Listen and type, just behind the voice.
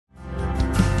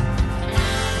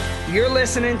You're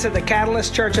listening to the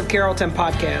Catalyst Church of Carrollton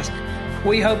podcast.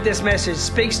 We hope this message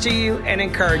speaks to you and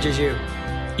encourages you.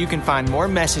 You can find more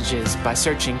messages by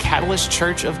searching Catalyst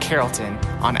Church of Carrollton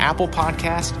on Apple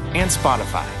Podcast and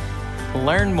Spotify.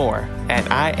 Learn more at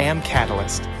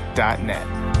iamcatalyst.net.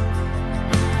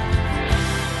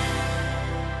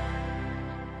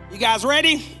 You guys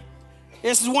ready?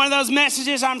 This is one of those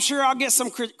messages, I'm sure I'll get some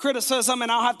criticism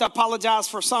and I'll have to apologize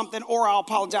for something, or I'll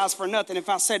apologize for nothing if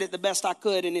I said it the best I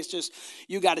could and it's just,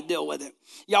 you got to deal with it.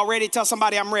 Y'all ready? Tell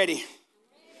somebody I'm ready.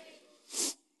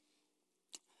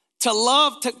 To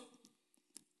love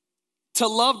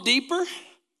deeper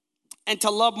and to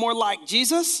love more like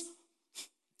Jesus,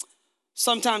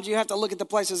 sometimes you have to look at the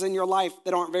places in your life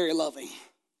that aren't very loving.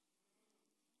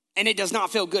 And it does not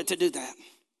feel good to do that.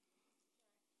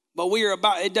 But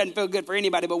it doesn't feel good for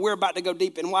anybody, but we're about to go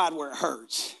deep and wide where it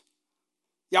hurts.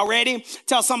 Y'all ready?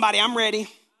 Tell somebody I'm ready.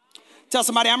 Tell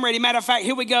somebody I'm ready. Matter of fact,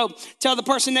 here we go. Tell the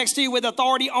person next to you with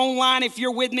authority online. If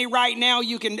you're with me right now,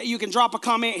 you can drop a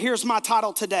comment. Here's my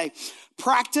title today.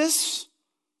 Practice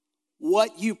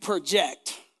what you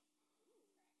project.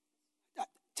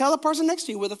 Tell the person next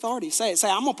to you with authority. Say it. Say,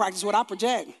 I'm going to practice what I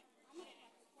project.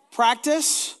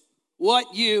 Practice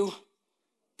what you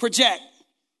project.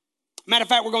 Matter of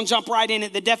fact, we're going to jump right in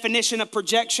it. The definition of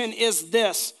projection is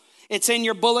this. It's in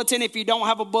your bulletin. If you don't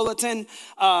have a bulletin,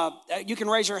 you can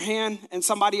raise your hand and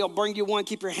somebody will bring you one.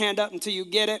 Keep your hand up until you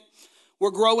get it. We're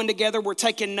growing together. We're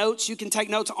taking notes. You can take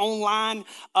notes online.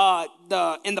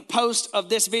 In the post of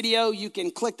this video, you can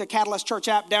click the Catalyst Church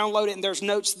app, download it, and there's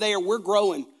notes there. We're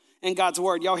growing in God's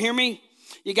word. Y'all hear me?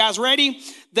 You guys ready?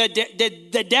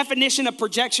 The definition of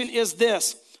projection is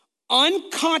this.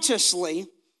 Unconsciously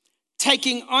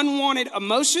taking unwanted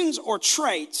emotions or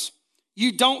traits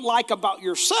you don't like about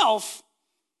yourself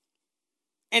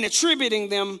and attributing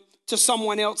them to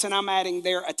someone else, and I'm adding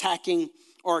there attacking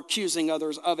or accusing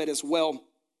others of it as well.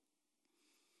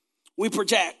 We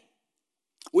project.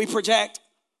 We project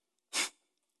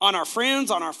on our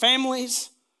friends, on our families.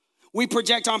 We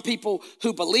project on people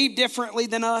who believe differently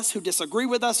than us, who disagree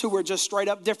with us, who are just straight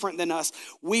up different than us.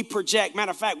 We project.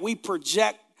 Matter of fact, we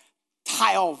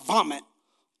projectile vomit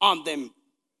on them.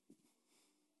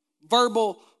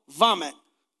 Verbal vomit.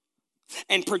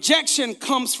 And projection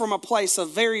comes from a place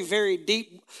of very, very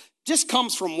deep, just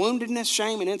comes from woundedness,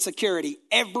 shame, and insecurity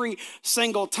every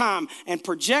single time. And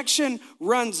projection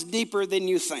runs deeper than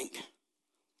you think.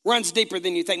 Runs deeper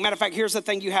than you think. Matter of fact, here's the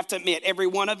thing you have to admit. Every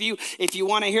one of you, if you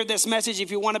want to hear this message,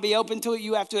 if you want to be open to it,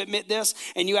 you have to admit this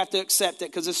and you have to accept it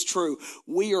because it's true.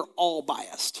 We are all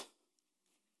biased.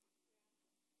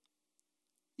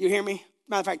 You hear me?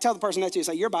 Matter of fact, tell the person next to you,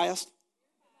 say, you're biased.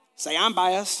 Say, I'm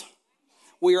biased.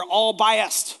 We are all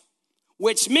biased,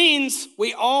 which means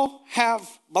we all have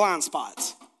blind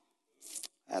spots.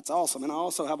 That's awesome. And I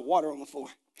also have water on the floor.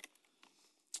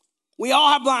 We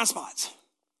all have blind spots.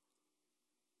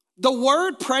 The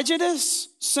word prejudice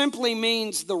simply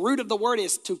means, the root of the word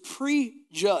is to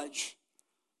prejudge.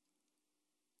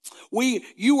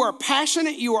 You are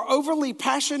passionate, you are overly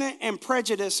passionate and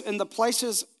prejudiced in the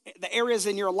areas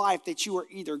in your life that you are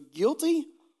either guilty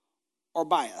or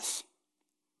biased.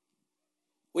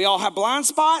 We all have blind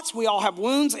spots, we all have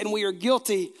wounds, and we are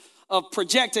guilty of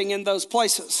projecting in those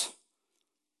places.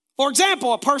 For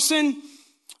example, a person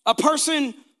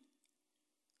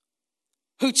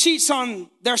who cheats on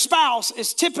their spouse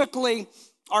is typically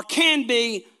or can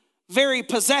be very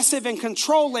possessive and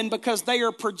controlling because they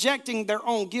are projecting their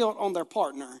own guilt on their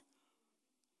partner.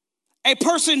 A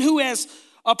person who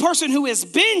has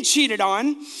been cheated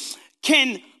on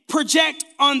can project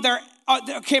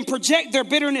their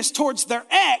bitterness towards their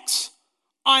ex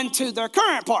onto their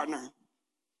current partner.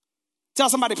 Tell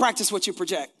somebody, practice what you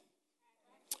project.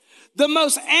 The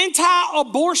most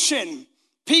anti-abortion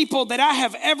people that I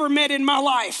have ever met in my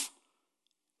life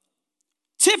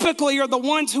typically are the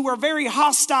ones who are very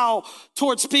hostile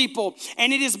towards people.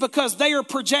 And it is because they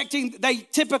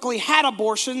typically had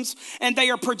abortions and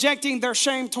they are projecting their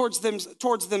shame towards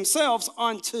themselves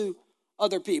onto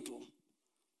other people.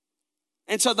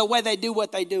 And so the way they do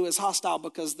what they do is hostile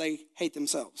because they hate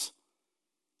themselves.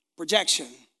 Projection.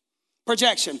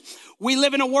 We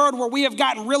live in a world where we have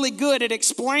gotten really good at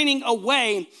explaining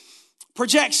away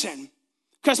projection.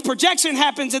 Because projection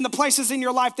happens in the places in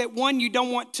your life that, one, you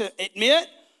don't want to admit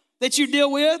that you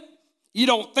deal with, you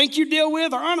don't think you deal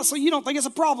with, or honestly, you don't think it's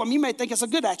a problem. You may think it's a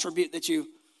good attribute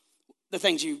the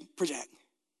things you project.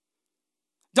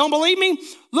 Don't believe me?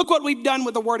 Look what we've done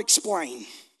with the word explain.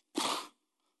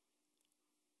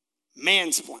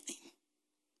 Mansplaining.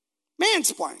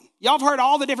 Y'all have heard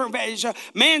all the different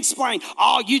mansplain.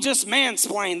 Oh, you just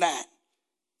mansplain that.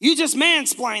 You just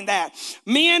mansplain that.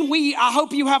 Men, I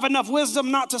hope you have enough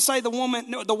wisdom not to say the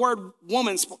word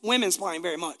women'splain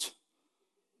very much.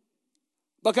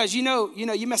 Because you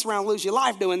mess around and lose your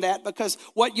life doing that, because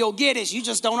what you'll get is you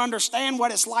just don't understand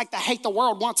what it's like to hate the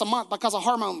world once a month because of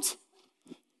hormones.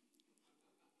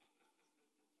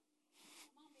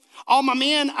 All my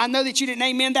men, I know that you didn't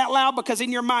amen that loud, because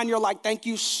in your mind you're like, thank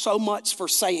you so much for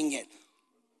saying it.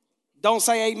 Don't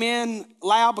say amen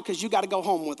loud, because you got to go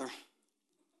home with her.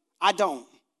 I don't.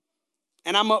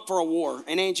 And I'm up for a war,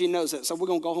 and Angie knows it, so we're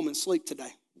going to go home and sleep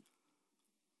today.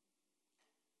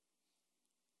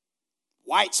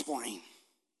 White-splain.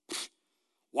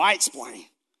 White-splain.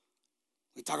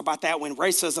 We talk about that when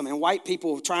racism and white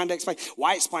people trying to explain.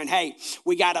 White-splain, hey,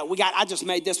 I just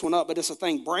made this one up, but it's a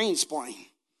thing. Brain-splain.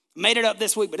 Made it up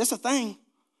this week, but it's a thing.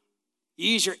 You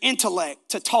use your intellect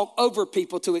to talk over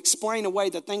people, to explain away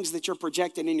the things that you're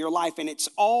projecting in your life. And it's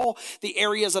all the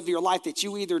areas of your life that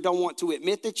you either don't want to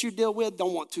admit that you deal with,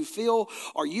 don't want to feel,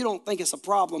 or you don't think it's a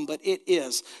problem, but it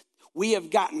is. We have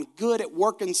gotten good at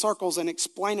working circles and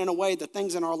explaining away the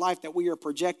things in our life that we are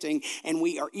projecting, and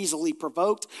we are easily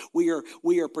provoked. We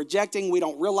are projecting. We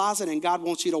don't realize it, and God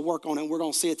wants you to work on it. We're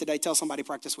going to see it today. Tell somebody,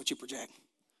 practice what you project.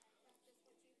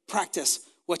 Practice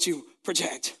what you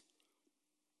project.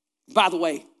 By the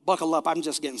way, buckle up. I'm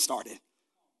just getting started.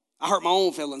 I hurt my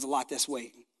own feelings a lot this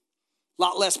week. A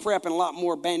lot less prep and a lot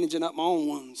more bandaging up my own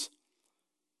wounds.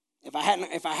 If I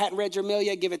hadn't read your mail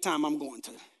yet, give it time. I'm going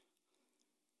to.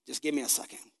 Just give me a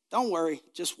second. Don't worry.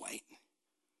 Just wait.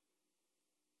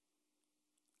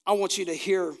 I want you to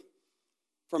hear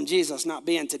from Jesus, not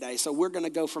Ben today. So we're going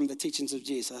to go from the teachings of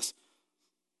Jesus.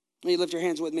 Will you lift your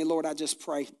hands with me? Lord, I just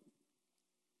pray.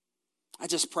 I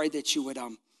just pray that you would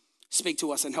speak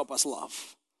to us and help us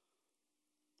love.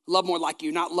 Love more like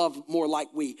you, not love more like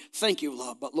we think you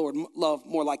love, but Lord, love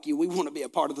more like you. We want to be a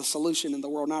part of the solution in the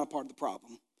world, not a part of the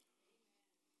problem.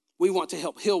 We want to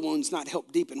help heal wounds, not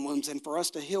help deepen wounds. And for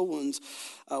us to heal wounds,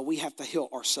 we have to heal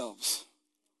ourselves.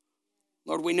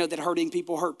 Lord, we know that hurting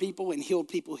people hurt people and healed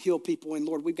people heal people. And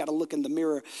Lord, we've got to look in the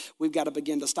mirror. We've got to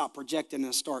begin to stop projecting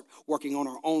and start working on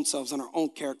our own selves and our own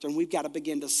character. And we've got to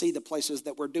begin to see the places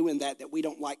that we're doing that we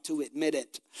don't like to admit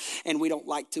it and we don't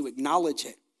like to acknowledge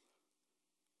it.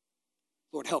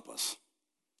 Lord, help us.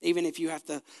 Even if you have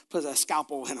to put a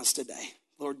scalpel in us today,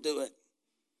 Lord, do it.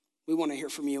 We want to hear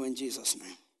from you in Jesus'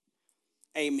 name.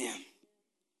 Amen.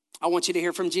 I want you to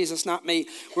hear from Jesus, not me.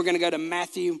 We're going to go to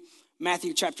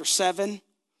Matthew chapter 7,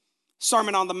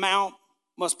 Sermon on the Mount,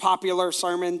 most popular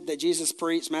sermon that Jesus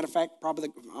preached. Matter of fact, probably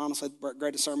honestly the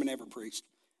greatest sermon ever preached.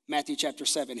 Matthew chapter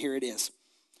 7, here it is.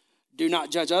 Do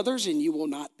not judge others and you will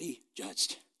not be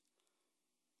judged.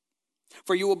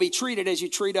 For you will be treated as you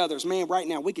treat others. Man, right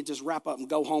now we could just wrap up and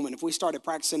go home. And if we started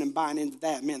practicing and buying into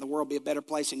that, man, the world would be a better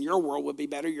place and your world would be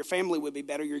better. Your family would be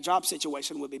better. Your job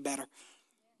situation would be better.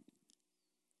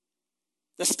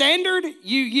 The standard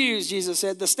you use, Jesus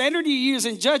said, the standard you use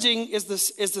in judging is the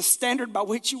standard by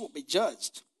which you will be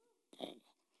judged.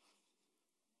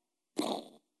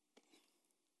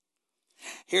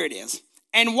 Here it is.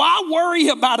 And why worry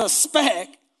about a speck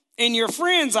in your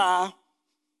friend's eye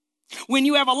when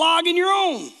you have a log in your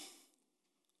own?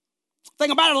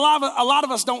 Think about it, a lot of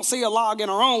us don't see a log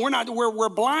in our own. We're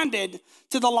blinded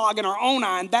to the log in our own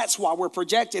eye, and that's why we're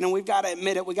projecting, and we've got to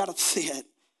admit it, we've got to see it.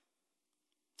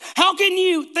 How can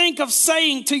you think of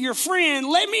saying to your friend,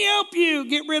 let me help you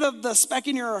get rid of the speck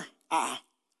in your eye,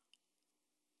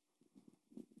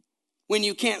 when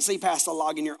you can't see past the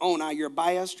log in your own eye? You're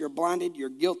biased, you're blinded, you're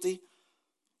guilty,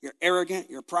 you're arrogant,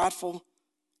 you're prideful,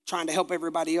 trying to help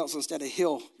everybody else instead of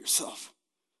heal yourself.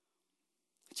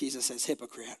 Jesus says,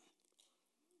 hypocrite.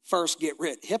 First get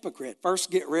rid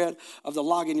of the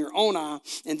log in your own eye,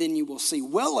 and then you will see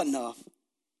well enough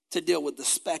to deal with the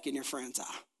speck in your friend's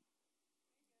eye.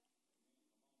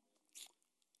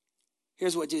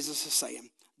 Here's what Jesus is saying.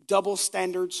 Double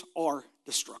standards are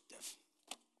destructive.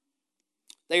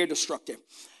 They are destructive.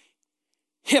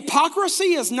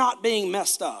 Hypocrisy is not being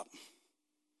messed up.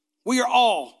 We are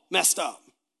all messed up.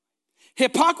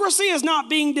 Hypocrisy is not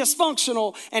being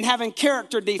dysfunctional and having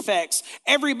character defects.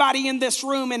 Everybody in this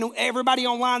room and everybody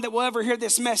online that will ever hear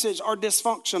this message are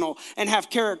dysfunctional and have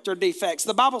character defects.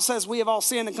 The Bible says we have all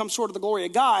sinned and come short of the glory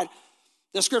of God.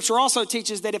 The scripture also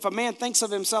teaches that if a man thinks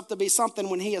of himself to be something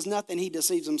when he is nothing, he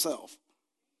deceives himself.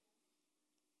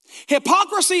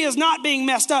 Hypocrisy is not being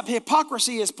messed up.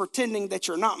 Hypocrisy is pretending that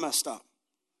you're not messed up.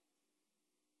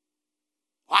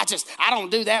 I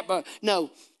don't do that, but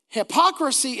no.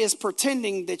 Hypocrisy is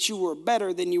pretending that you are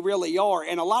better than you really are.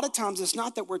 And a lot of times it's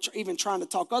not that we're even trying to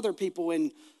talk other people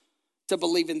into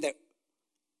believing that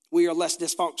we are less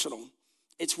dysfunctional.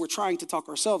 we're trying to talk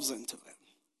ourselves into it.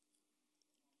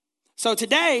 So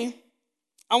today,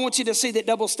 I want you to see that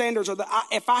double standards are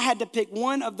if I had to pick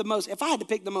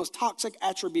the most toxic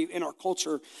attribute in our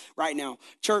culture right now,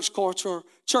 church culture,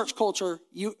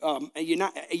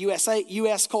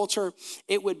 U.S. culture,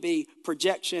 it would be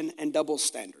projection and double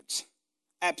standards.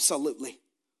 Absolutely.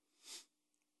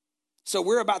 So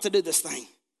we're about to do this thing.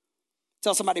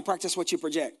 Tell somebody, practice what you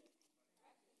project.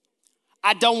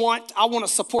 I want to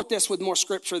support this with more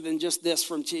scripture than just this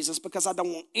from Jesus, because I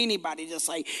don't want anybody to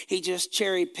say he just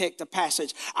cherry picked a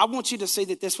passage. I want you to see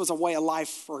that this was a way of life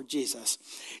for Jesus.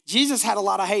 Jesus had a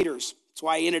lot of haters. That's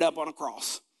why he ended up on a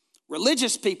cross.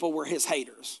 Religious people were his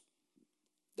haters.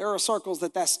 There are circles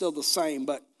that's still the same,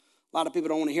 but a lot of people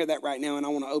don't want to hear that right now, and I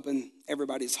want to open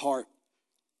everybody's heart.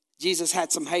 Jesus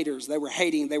had some haters. They were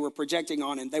hating, they were projecting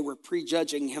on him, they were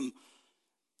prejudging him.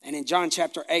 And in John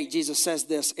chapter 8, Jesus says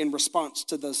this in response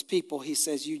to those people. He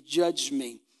says, you judge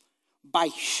me by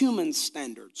human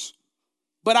standards,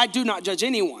 but I do not judge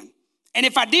anyone. And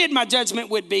if I did, my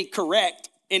judgment would be correct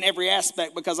in every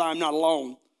aspect, because I am not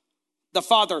alone. The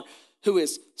Father who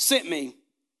has sent me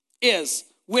is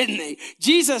with me.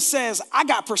 Jesus says, I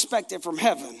got perspective from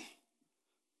heaven.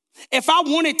 If I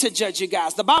wanted to judge you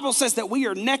guys, the Bible says that we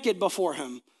are naked before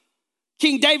him.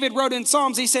 King David wrote in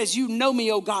Psalms, he says, you know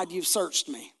me, O God, you've searched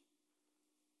me.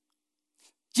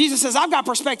 Jesus says, I've got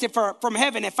perspective from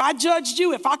heaven. If I judged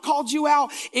you, if I called you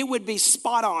out, it would be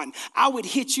spot on. I would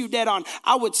hit you dead on.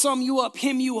 I would sum you up,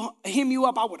 hem you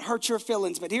up. I would hurt your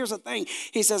feelings. But here's the thing.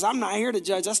 He says, I'm not here to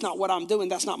judge. That's not what I'm doing.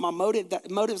 That's not my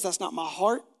motives. That's not my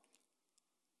heart.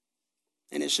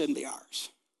 And it shouldn't be ours.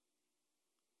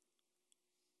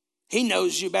 He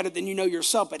knows you better than you know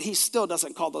yourself, but he still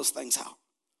doesn't call those things out.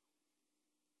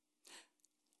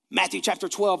 Matthew chapter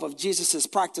 12 of Jesus'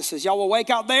 practices. Y'all awake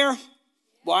out there?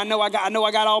 Well, I know I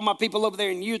got all my people over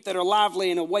there in youth that are lively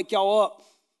and will wake y'all up.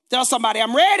 Tell somebody,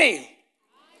 I'm ready.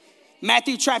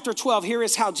 Matthew chapter 12, here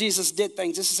is how Jesus did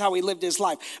things. This is how he lived his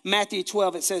life. Matthew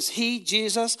 12, it says, he,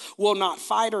 Jesus, will not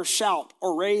fight or shout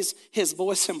or raise his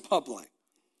voice in public.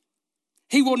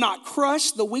 He will not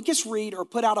crush the weakest reed or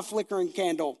put out a flickering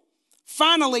candle.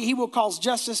 Finally, he will cause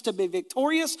justice to be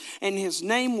victorious, and his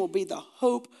name will be the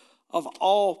hope of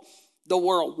all the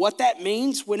world. What that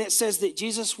means when it says that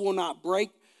Jesus will not break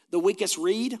the weakest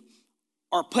reed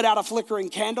or put out a flickering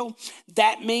candle,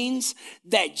 that means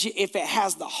that if it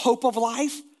has the hope of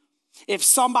life, if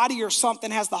somebody or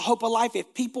something has the hope of life,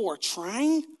 if people are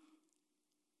trying,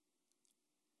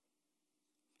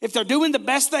 if they're doing the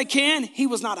best they can, he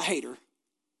was not a hater.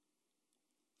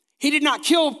 He did not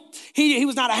kill, he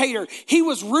was not a hater. He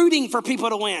was rooting for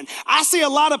people to win. I see a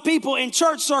lot of people in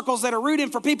church circles that are rooting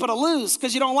for people to lose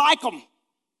because you don't like them.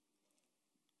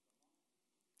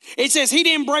 It says he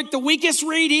didn't break the weakest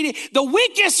reed. The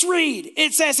weakest reed,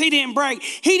 it says he didn't break.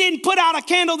 He didn't put out a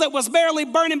candle that was barely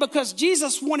burning, because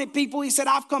Jesus wanted people. He said,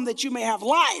 I've come that you may have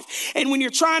life. And when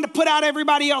you're trying to put out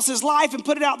everybody else's life and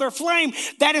put it out their flame,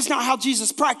 that is not how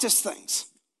Jesus practiced things.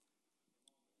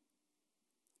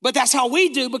 But that's how we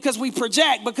do, because we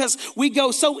project, because we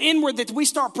go so inward that we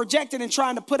start projecting and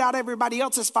trying to put out everybody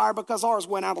else's fire because ours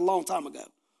went out a long time ago.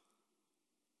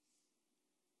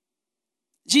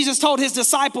 Jesus told his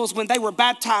disciples when they were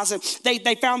baptizing,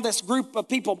 they found this group of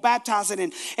people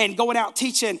baptizing and going out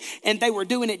teaching, and they were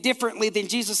doing it differently than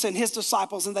Jesus and his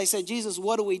disciples. And they said, Jesus,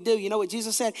 what do we do? You know what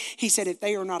Jesus said? He said, if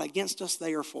they are not against us,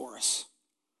 they are for us.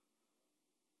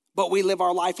 But we live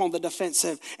our life on the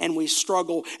defensive, and we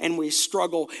struggle and we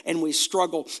struggle and we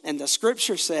struggle. And the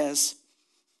scripture says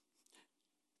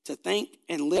to think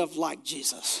and live like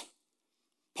Jesus.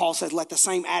 Paul said, let the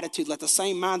same attitude, let the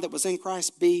same mind that was in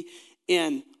Christ be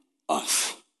in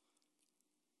us.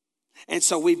 And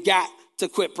so we've got to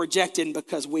quit projecting,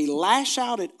 because we lash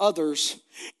out at others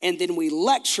and then we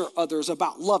lecture others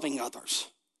about loving others.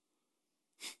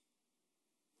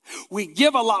 We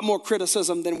give a lot more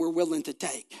criticism than we're willing to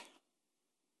take.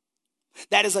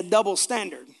 That is a double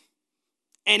standard,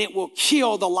 and it will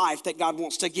kill the life that God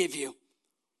wants to give you.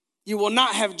 You will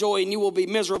not have joy, and you will be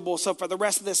miserable. So for the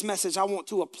rest of this message, I want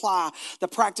to apply the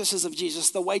practices of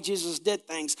Jesus, the way Jesus did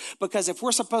things. Because if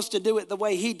we're supposed to do it the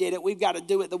way he did it, we've got to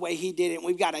do it the way he did it. And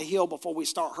we've got to heal before we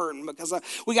start hurting. Because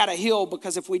we got to heal,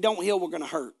 because if we don't heal, we're going to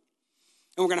hurt.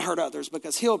 And we're going to hurt others,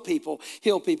 because healed people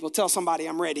heal people. Tell somebody,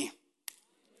 I'm ready.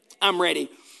 I'm ready.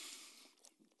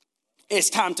 It's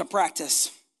time to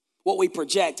practice what we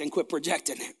project and quit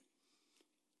projecting it.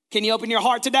 Can you open your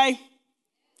heart today?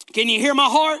 Can you hear my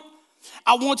heart?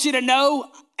 I want you to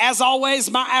know, as always,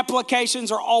 my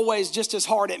applications are always just as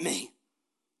hard at me.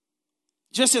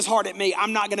 just as hard at me. I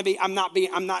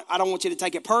don't want you to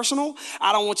take it personal.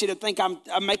 I don't want you to think I'm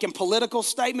making political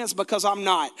statements, because I'm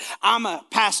not. I'm a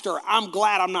pastor. I'm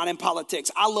glad I'm not in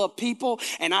politics. I love people,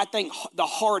 and I think the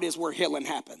heart is where healing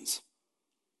happens.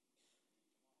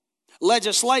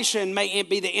 Legislation may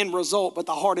be the end result, but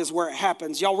the heart is where it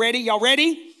happens. Y'all ready? Y'all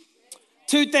ready?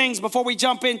 2 things before we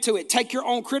jump into it. Take your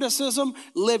own criticism,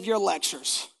 live your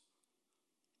lectures.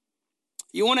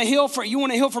 You want to heal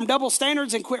from double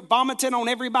standards and quit vomiting on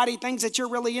everybody, things that you're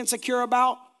really insecure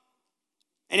about,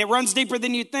 and it runs deeper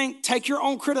than you think. Take your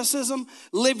own criticism,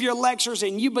 live your lectures,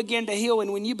 and you begin to heal.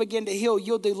 And when you begin to heal,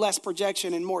 you'll do less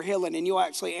projection and more healing, and you'll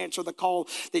actually answer the call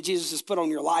that Jesus has put on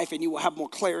your life, and you will have more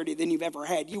clarity than you've ever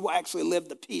had. You will actually live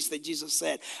the peace that Jesus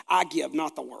said, I give,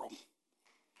 not the world.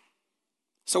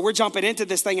 So we're jumping into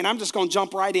this thing, and I'm just going to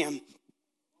jump right in.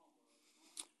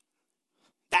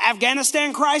 The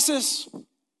Afghanistan crisis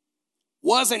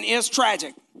was and is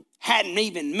tragic. Hadn't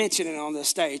even mentioned it on the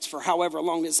stage for however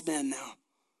long it's been now.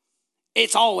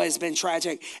 It's always been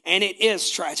tragic, and it is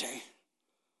tragic.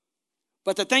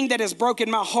 But the thing that has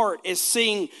broken my heart is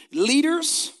seeing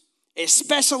leaders,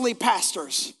 especially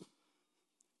pastors,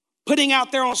 putting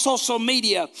out there on social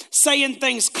media, saying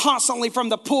things constantly from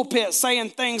the pulpit, saying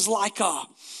things like,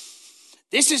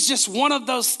 this is just one of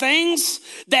those things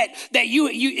that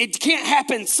it can't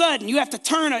happen sudden. You have to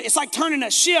it's like turning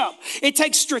a ship. It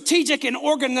takes strategic and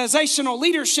organizational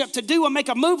leadership to do and make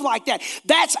a move like that.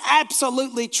 That's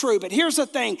absolutely true. But here's the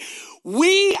thing.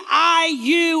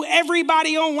 You,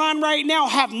 everybody online right now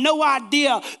have no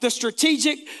idea the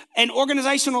strategic and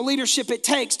organizational leadership it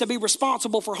takes to be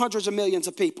responsible for hundreds of millions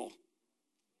of people.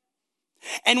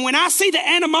 And when I see the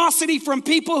animosity from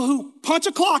people who punch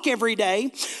a clock every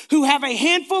day, who have a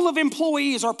handful of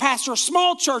employees or pastor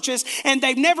small churches, and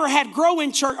they've never had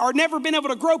growing church or never been able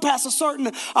to grow past a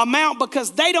certain amount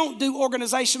because they don't do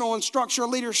organizational and structural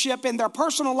leadership in their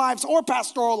personal lives or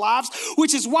pastoral lives,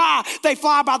 which is why they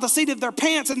fly by the seat of their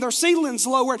pants and their ceilings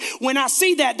lowered. When I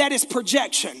see that, that is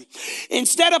projection.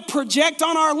 Instead of project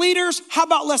on our leaders, how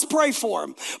about let's pray for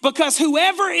them? Because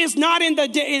whoever is not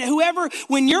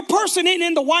when your person isn't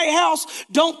in the White House,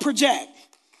 don't project.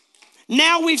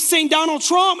 Now we've seen Donald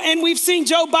Trump and we've seen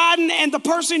Joe Biden, and the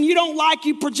person you don't like,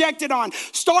 you projected on.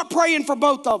 Start praying for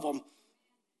both of them.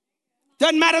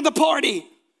 Doesn't matter the party.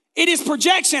 It is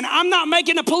projection. I'm not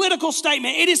making a political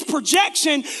statement. It is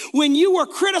projection when you are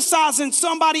criticizing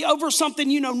somebody over something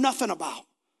you know nothing about.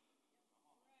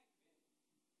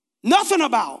 Nothing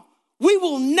about. We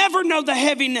will never know the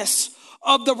heaviness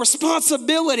of the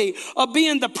responsibility of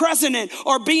being the president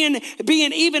or being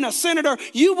even a senator.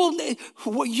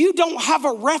 You don't have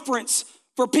a reference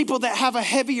for people that have a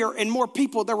heavier and more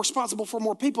people. They're responsible for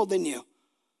more people than you.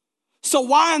 So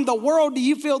why in the world do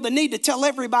you feel the need to tell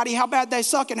everybody how bad they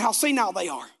suck and how senile they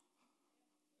are?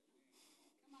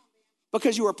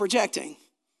 Because you are projecting.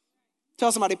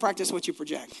 Tell somebody, practice what you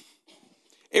project.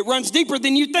 It runs deeper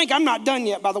than you think. I'm not done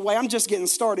yet, by the way. I'm just getting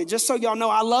started. Just so y'all know,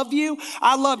 I love you,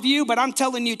 but I'm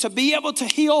telling you, to be able to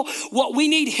heal what we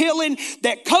need healing,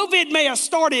 that COVID may have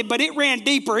started, but it ran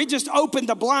deeper. It just opened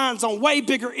the blinds on way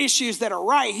bigger issues that are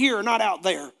right here, not out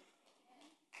there.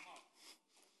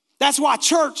 That's why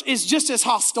church is just as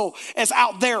hostile as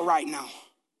out there right now.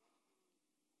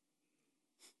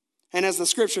 And as the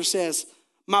scripture says,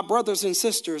 my brothers and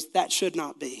sisters, that should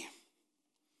not be.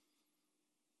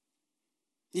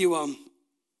 You won't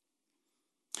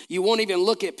even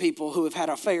look at people who have had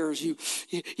affairs. You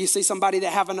see somebody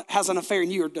that has an affair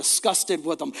and you are disgusted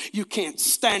with them. You can't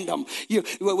stand them.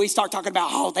 We start talking about,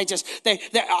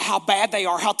 how bad they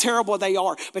are, how terrible they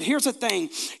are. But here's the thing.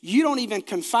 You don't even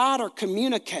confide or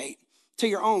communicate to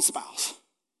your own spouse.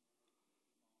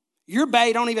 Your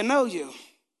bae don't even know you.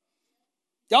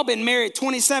 Y'all been married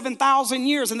 27,000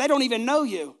 years and they don't even know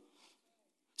you.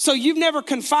 So you've never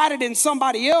confided in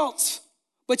somebody else.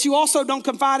 But you also don't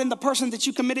confide in the person that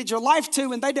you committed your life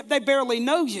to, and they barely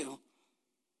know you.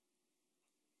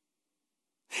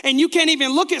 And you can't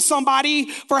even look at somebody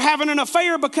for having an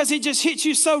affair because it just hits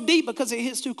you so deep because it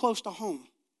hits too close to home.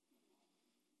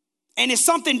 And it's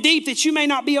something deep that you may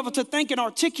not be able to think and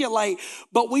articulate,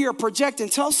 but we are projecting.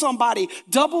 Tell somebody,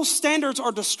 double standards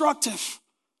are destructive.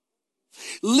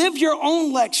 Live your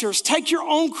own lectures, take your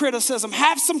own criticism,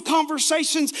 have some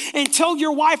conversations and tell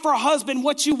your wife or husband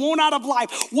what you want out of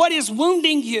life, what is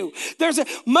wounding you.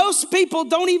 Most people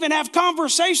don't even have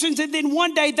conversations, and then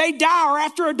one day they die, or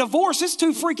after a divorce, it's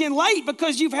too freaking late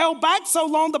because you've held back so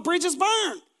long the bridge is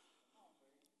burned.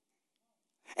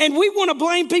 And we want to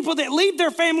blame people that leave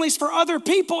their families for other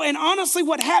people, and honestly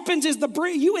what happens is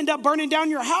you end up burning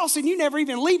down your house and you never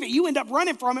even leave it. You end up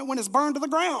running from it when it's burned to the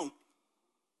ground.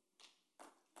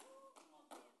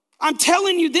 I'm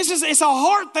telling you, it's a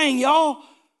heart thing, y'all.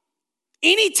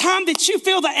 Anytime that you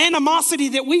feel the animosity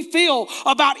that we feel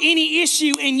about any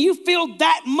issue and you feel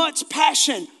that much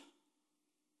passion,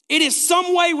 it is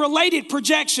some way related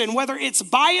projection, whether it's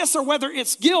bias or whether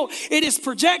it's guilt, it is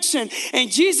projection.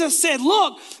 And Jesus said,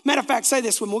 look, matter of fact, say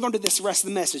this when we're going to do this the rest of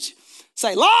the message.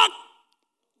 Say, lock,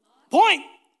 point,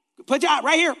 put your eye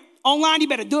right here. Online, you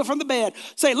better do it from the bed.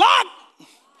 Say, lock.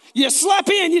 You slept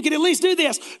in, you can at least do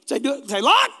this. Say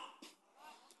lock.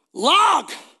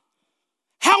 Lock.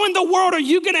 How in the world are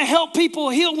you going to help people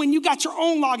heal when you got your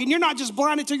own log and you're not just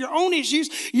blinded to your own issues?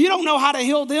 You don't know how to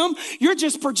heal them. You're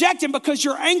just projecting because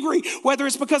you're angry, whether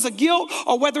it's because of guilt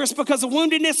or whether it's because of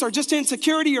woundedness or just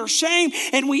insecurity or shame,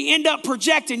 and we end up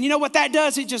projecting. You know what that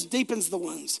does? It just deepens the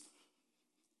wounds.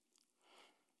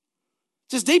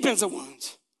 Just deepens the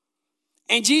wounds.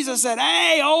 And Jesus said,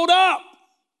 hey, hold up.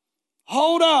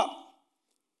 Hold up.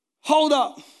 Hold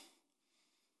up.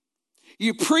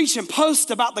 You preach and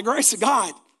post about the grace of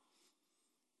God.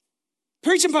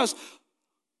 Preach and post.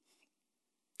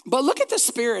 But look at the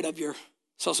spirit of your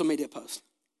social media post.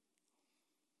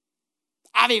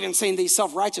 I've even seen these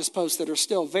self-righteous posts that are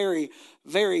still very,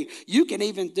 very, you can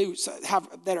even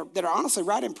that are honestly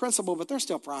right in principle, but they're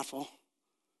still prideful.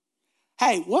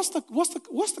 Hey, what's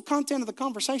the content of the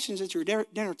conversations at your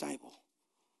dinner table?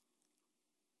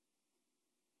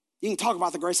 You can talk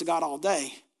about the grace of God all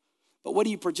day, but what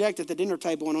do you project at the dinner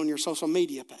table and on your social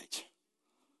media page?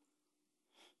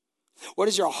 What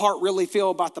does your heart really feel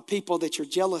about the people that you're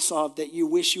jealous of, that you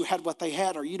wish you had what they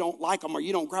had, or you don't like them, or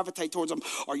you don't gravitate towards them,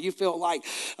 or you feel like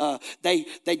they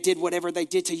did whatever they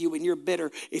did to you and you're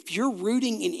bitter? If you're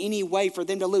rooting in any way for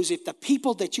them to lose, if the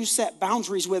people that you set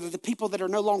boundaries with are the people that are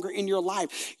no longer in your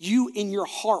life, you in your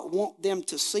heart want them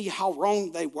to see how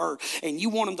wrong they were and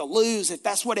you want them to lose. If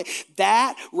that's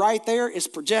that right there is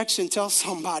projection. Tell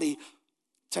somebody,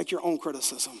 take your own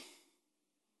criticism.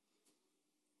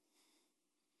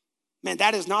 Man,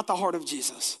 that is not the heart of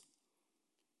Jesus.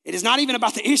 It is not even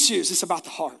about the issues, it's about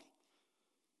the heart.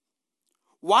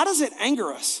 Why does it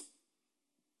anger us?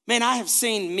 Man, I have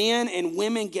seen men and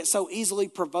women get so easily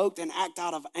provoked and act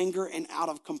out of anger and out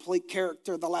of complete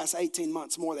character the last 18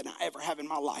 months more than I ever have in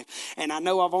my life. And I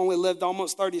know I've only lived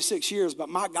almost 36 years, but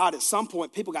my God, at some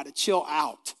point, people got to chill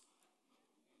out.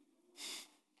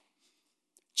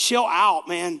 Chill out,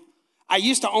 man. I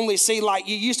used to only see,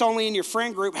 you used to only in your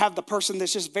friend group have the person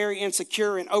that's just very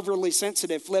insecure and overly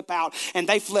sensitive flip out, and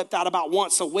they flipped out about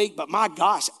once a week. But my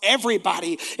gosh,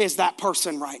 everybody is that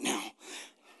person right now.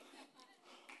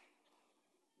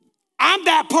 I'm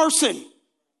that person.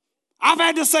 I've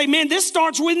had to say, man, this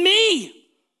starts with me.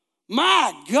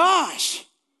 My gosh.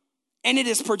 And it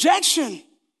is projection.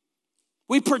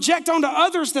 We project onto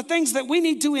others the things that we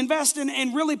need to invest in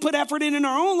and really put effort in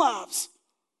our own lives.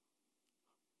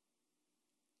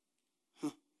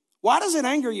 Why does it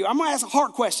anger you? I'm going to ask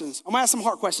hard questions. I'm going to ask some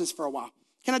hard questions for a while.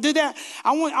 Can I do that?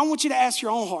 I want you to ask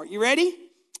your own heart. You ready?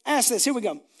 Ask this. Here we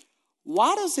go.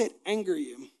 Why does it anger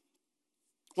you?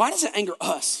 Why does it anger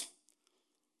us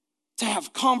to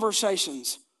have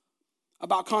conversations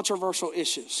about controversial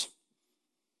issues?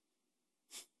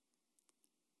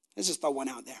 Let's just throw one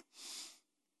out there.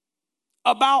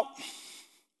 About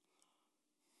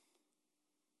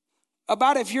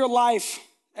if your life...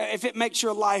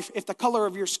 if the color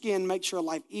of your skin makes your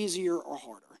life easier or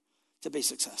harder to be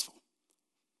successful.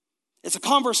 It's a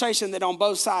conversation that on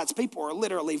both sides, people are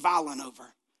literally violent over.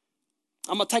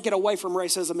 I'm going to take it away from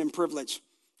racism and privilege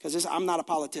because I'm not a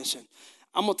politician.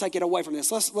 I'm going to take it away from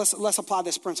this. Let's apply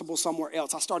this principle somewhere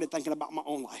else. I started thinking about my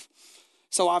own life.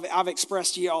 So I've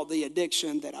expressed to y'all the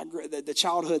addiction that the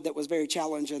childhood that was very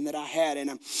challenging that I had.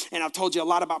 And I've told you a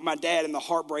lot about my dad and the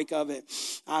heartbreak of it.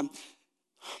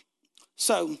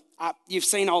 So you've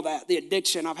seen all that, the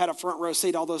addiction. I've had a front row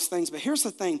seat, all those things. But here's the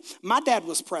thing. My dad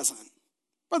was present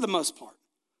for the most part,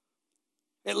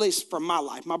 at least from my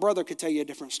life. My brother could tell you a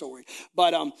different story.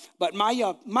 But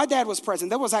my dad was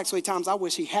present. There was actually times I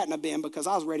wish he hadn't have been because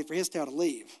I was ready for his tail to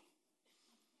leave.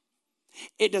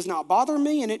 It does not bother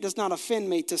me and it does not offend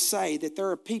me to say that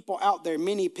there are people out there,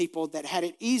 many people that had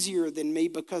it easier than me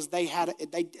because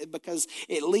because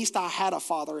at least I had a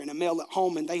father and a male at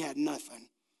home and they had nothing.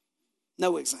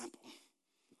 No example.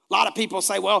 A lot of people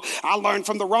say, well, I learned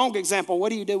from the wrong example. What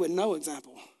do you do with no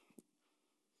example?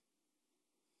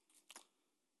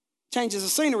 Changes the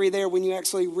scenery there when you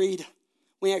actually read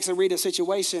a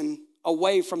situation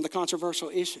away from the controversial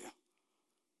issue.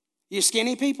 You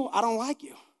skinny people, I don't like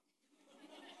you.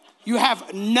 You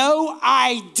have no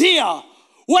idea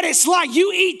what it's like.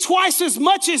 You eat twice as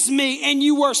much as me and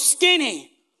you were skinny.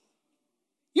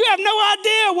 You have no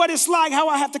idea what it's like, how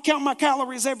I have to count my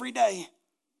calories every day.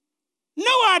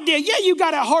 No idea. Yeah, you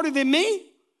got it harder than me.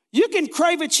 You can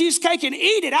crave a cheesecake and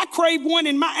eat it. I crave one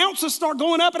and my ounces start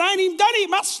going up and I ain't even done it.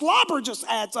 My slobber just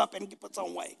adds up and puts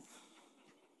on weight.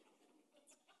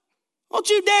 Don't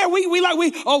you dare.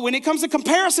 When it comes to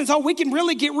comparisons, we can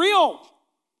really get real.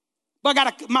 But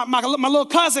I got my little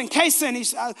cousin, Kaysen,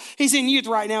 he's in youth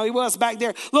right now. He was back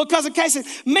there. Little cousin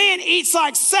Kaysen, man, eats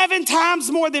like 7 times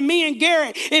more than me and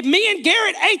Garrett. If me and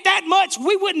Garrett ate that much,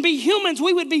 we wouldn't be humans.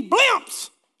 We would be blimps.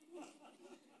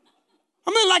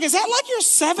 I mean, is that like your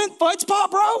 7th Fudge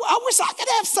Pop, bro? I wish I could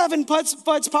have 7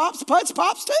 Fudge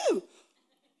Pops too.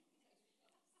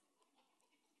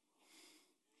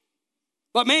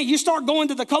 But man, you start going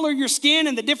to the color of your skin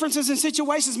and the differences in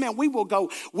situations, man, we will go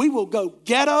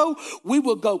ghetto, we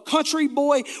will go country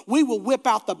boy, we will whip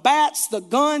out the bats, the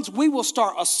guns, we will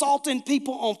start assaulting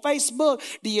people on Facebook.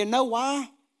 Do you know why?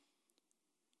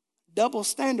 Double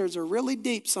standards are really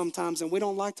deep sometimes and we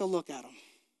don't like to look at them.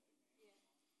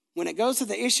 When it goes to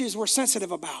the issues we're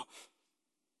sensitive about,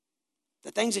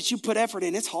 the things that you put effort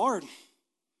in, it's hard.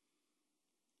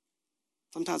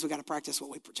 Sometimes we got to practice what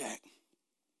we project.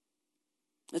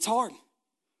 It's hard.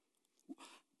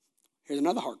 Here's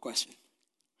another hard question.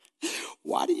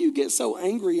 Why do you get so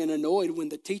angry and annoyed when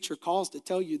the teacher calls to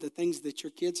tell you the things that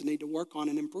your kids need to work on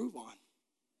and improve on?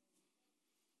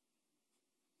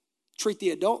 Treat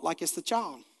the adult like it's the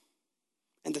child,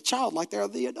 and the child like they're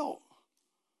the adult.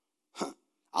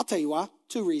 I'll tell you why.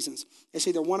 2 reasons. It's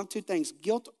either one of 2 things,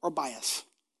 guilt or bias.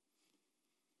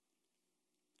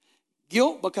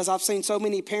 Guilt, because I've seen so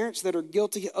many parents that are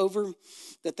guilty over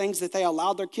the things that they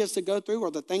allowed their kids to go through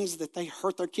or the things that they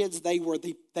hurt their kids. They were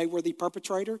the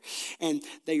perpetrator, and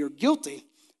they are guilty.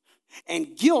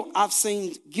 And guilt, I've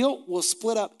seen guilt will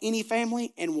split up any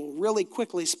family and will really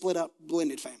quickly split up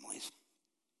blended families.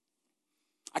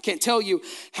 I can't tell you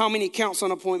how many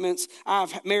counseling appointments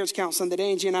marriage counseling that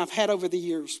Angie and I've had over the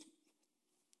years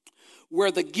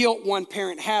where the guilt one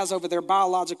parent has over their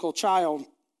biological child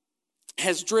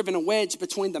has driven a wedge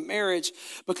between the marriage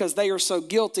because they are so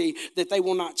guilty that they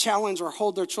will not challenge or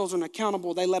hold their children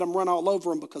accountable. They let them run all over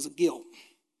them because of guilt.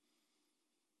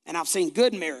 And I've seen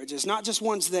good marriages, not just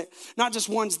ones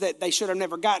that they should have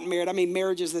never gotten married. I mean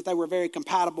marriages that they were very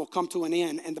compatible come to an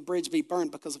end and the bridge be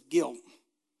burned because of guilt.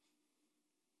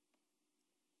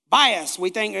 Bias,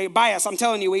 I'm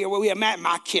telling you,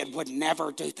 my kid would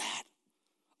never do that.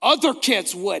 Other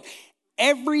kids would.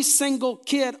 Every single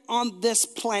kid on this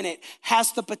planet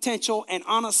has the potential and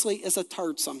honestly is a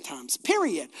turd sometimes,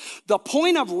 period. The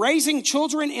point of raising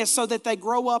children is so that they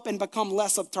grow up and become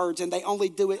less of turds, and they only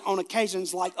do it on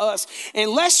occasions like us.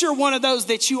 Unless you're one of those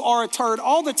that you are a turd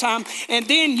all the time, and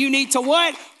then you need to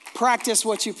what? Practice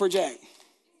what you project.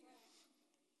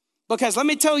 Because let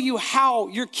me tell you how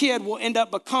your kid will end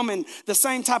up becoming the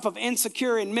same type of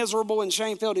insecure and miserable and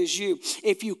shame-filled as you.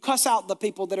 If you cuss out the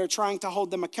people that are trying to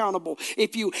hold them accountable.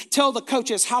 If you tell the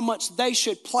coaches how much they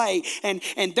should play and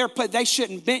they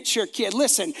shouldn't bench your kid.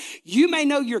 Listen, you may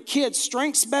know your kid's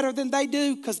strengths better than they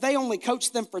do because they only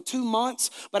coach them for 2 months.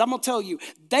 But I'm going to tell you,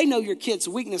 they know your kid's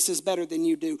weaknesses better than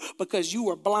you do because you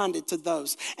were blinded to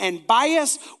those. And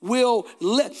bias will...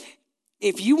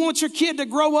 If you want your kid to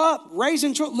grow up,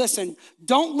 raising children, listen,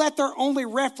 don't let their only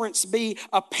reference be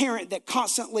a parent that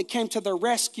constantly came to their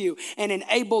rescue and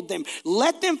enabled them.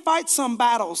 Let them fight some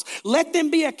battles. Let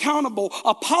them be accountable.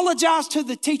 Apologize to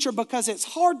the teacher because it's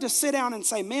hard to sit down and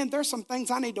say, man, there's some things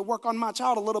I need to work on my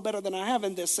child a little better than I have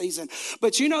in this season.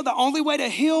 But you know the only way to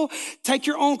heal, take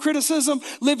your own criticism,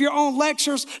 live your own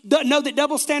lectures, know that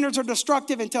double standards are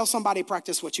destructive, and tell somebody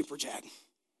practice what you project.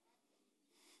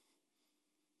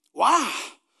 Why?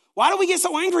 Why do we get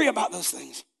so angry about those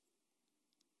things?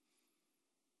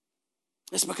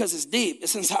 It's because it's deep.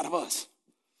 It's inside of us.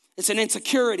 It's an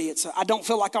insecurity. I don't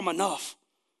feel like I'm enough.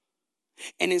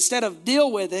 And instead of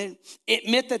deal with it,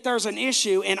 admit that there's an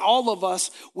issue, and all of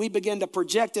us, we begin to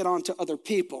project it onto other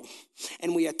people.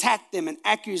 And we attack them, and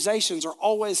accusations are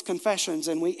always confessions,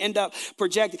 and we end up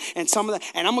projecting. And some of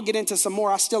that, and I'm going to get into some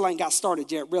more. I still ain't got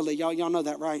started yet, really. Y'all know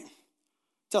that, right?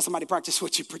 Tell somebody, practice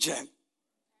what you project.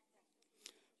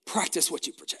 Practice what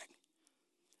you project.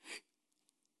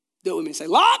 Do it with me. Say,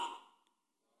 lock,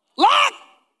 lock,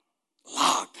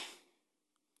 lock.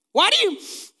 Why do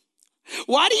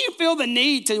you feel the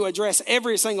need to address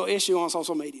every single issue on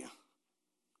social media?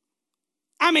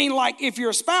 I mean, like if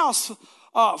your spouse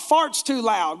farts too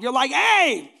loud, you're like,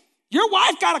 hey, your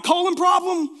wife got a colon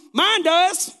problem. Mine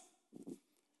does.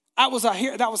 That was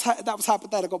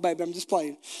hypothetical, baby. I'm just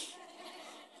playing.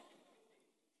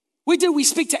 We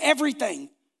speak to everything.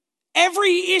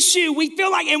 Every issue we feel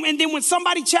like, and then when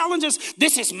somebody challenges,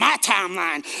 this is my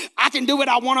timeline. I can do what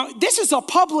I want to. This is a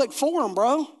public forum,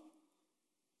 bro.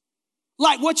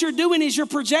 Like what you're doing is you're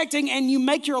projecting and you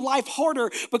make your life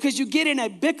harder because you get in a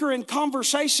bickering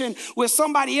conversation with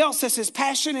somebody else that's as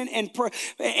passionate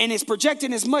and is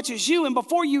projecting as much as you. And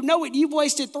before you know it, you've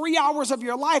wasted 3 hours of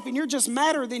your life and you're just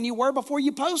madder than you were before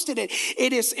you posted it.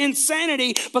 It is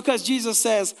insanity because Jesus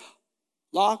says,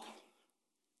 log.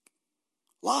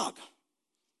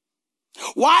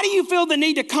 Why do you feel the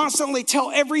need to constantly tell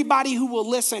everybody who will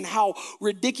listen how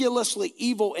ridiculously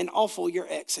evil and awful your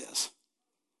ex is?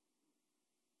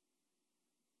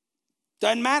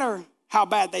 Doesn't matter how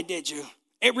bad they did you.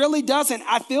 It really doesn't.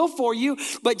 I feel for you,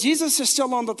 but Jesus is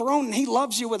still on the throne and he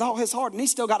loves you with all his heart and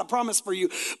he's still got a promise for you,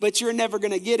 but you're never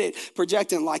going to get it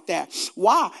projecting like that.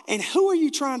 Why? And who are you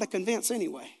trying to convince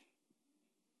anyway?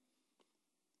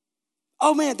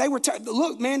 Oh man, they were,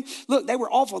 look, they were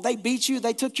awful. They beat you.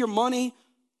 They took your money,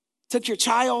 took your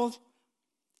child.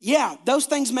 Yeah, those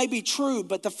things may be true,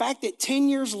 but the fact that 10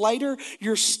 years later,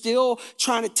 you're still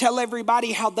trying to tell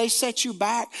everybody how they set you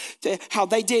back, how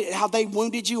they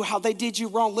wounded you, how they did you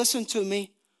wrong. Listen to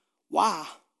me. Why?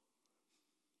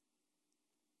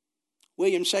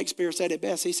 William Shakespeare said it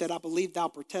best. He said, I believe thou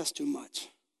protest too much,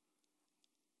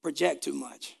 project too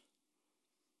much.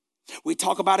 We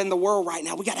talk about in the world right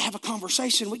now, we got to have a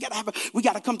conversation. We got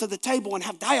to come to the table and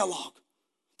have dialogue.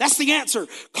 That's the answer.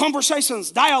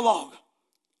 Conversations, dialogue.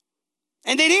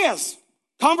 And it is.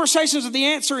 Conversations are the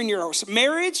answer in your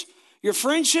marriage, your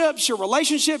friendships, your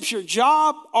relationships, your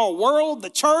job, our world, the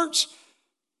church.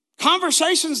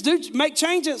 Conversations do make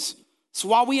changes. That's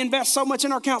why we invest so much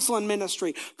in our counseling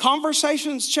ministry.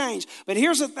 Conversations change. But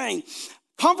here's the thing.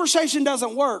 Conversation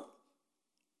doesn't work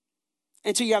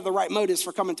until you have the right motives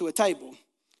for coming to a table.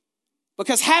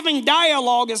 Because having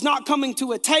dialogue is not coming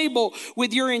to a table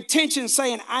with your intention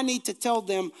saying, I need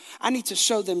to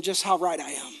show them just how right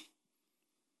I am.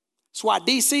 That's why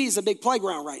DC is a big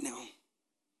playground right now.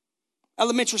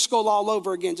 Elementary school all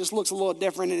over again just looks a little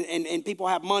different and people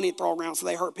have money to throw around so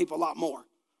they hurt people a lot more.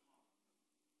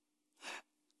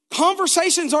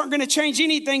 Conversations aren't going to change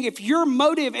anything if your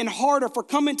motive and heart are for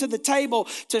coming to the table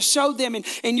to show them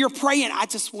and you're praying, I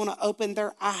just want to open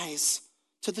their eyes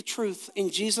to the truth in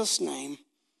Jesus' name.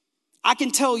 I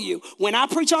can tell you, when I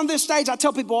preach on this stage, I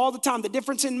tell people all the time, the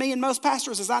difference in me and most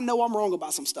pastors is I know I'm wrong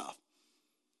about some stuff.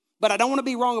 But I don't want to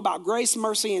be wrong about grace,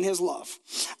 mercy, and his love.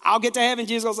 I'll get to heaven,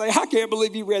 Jesus will say, I can't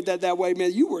believe you read that way,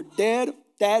 man. You were dead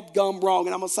gum wrong.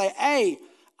 And I'm going to say, hey,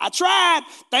 I tried.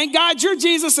 Thank God you're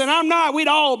Jesus and I'm not. We'd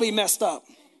all be messed up.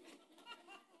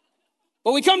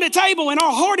 But we come to the table and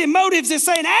our heart and motives is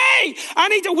saying, hey,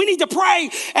 we need to pray.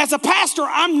 As a pastor,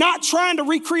 I'm not trying to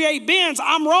recreate Ben's.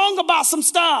 I'm wrong about some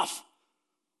stuff.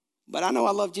 But I know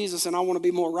I love Jesus and I want to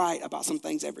be more right about some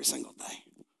things every single day.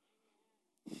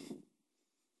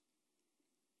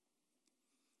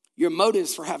 Your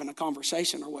motives for having a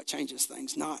conversation are what changes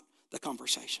things, not the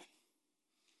conversation.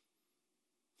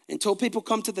 Until people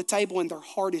come to the table and their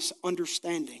heart is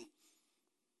understanding.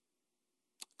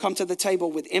 Come to the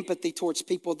table with empathy towards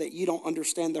people that you don't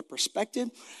understand their perspective.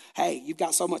 Hey, you've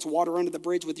got so much water under the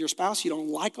bridge with your spouse. You don't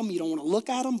like them. You don't want to look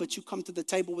at them, but you come to the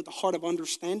table with the heart of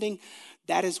understanding.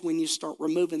 That is when you start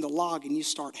removing the log and you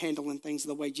start handling things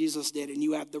the way Jesus did. And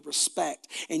you have the respect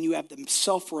and you have the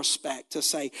self-respect to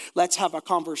say, let's have a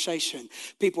conversation.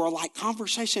 People are like,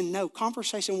 conversation? No,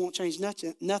 conversation won't change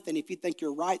nothing if you think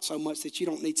you're right so much that you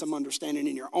don't need some understanding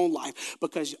in your own life.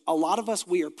 Because a lot of us,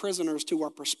 we are prisoners to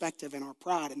our perspective and our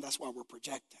pride. And that's why we're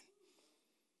projecting.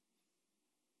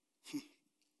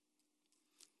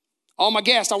 All my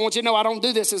guests, I want you to know I don't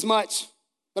do this as much,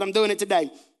 but I'm doing it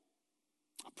today.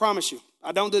 I promise you,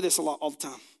 I don't do this a lot all the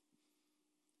time.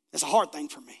 It's a hard thing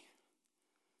for me.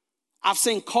 I've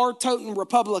seen card-toting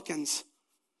Republicans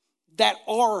that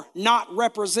are not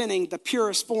representing the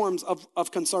purest forms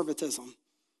of conservatism.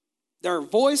 Their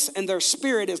voice and their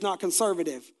spirit is not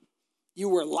conservative. You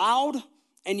were loud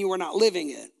and you were not living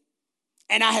it.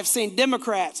 And I have seen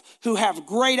Democrats who have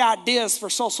great ideas for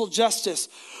social justice,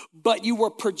 but you were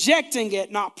projecting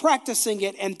it, not practicing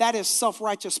it, and that is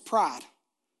self-righteous pride.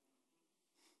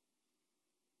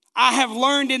 I have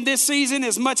learned in this season,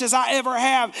 as much as I ever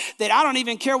have, that I don't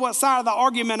even care what side of the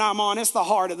argument I'm on. It's the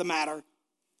heart of the matter.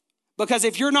 Because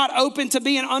if you're not open to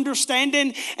being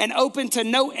understanding and open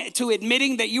to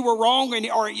admitting that you were wrong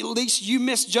or at least you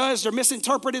misjudged or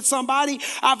misinterpreted somebody,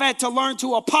 I've had to learn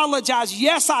to apologize.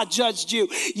 Yes, I judged you.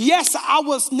 Yes, I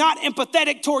was not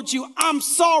empathetic towards you. I'm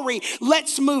sorry.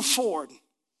 Let's move forward.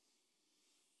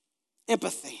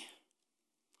 Empathy.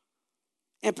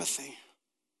 Empathy.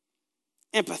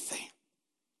 Empathy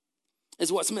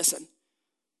is what's missing.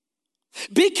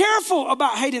 Be careful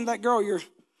about hating that girl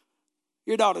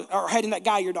your daughter, or hating that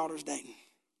guy your daughter's dating.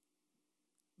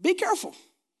 Be careful.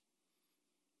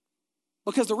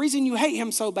 Because the reason you hate him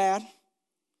so bad,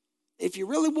 if you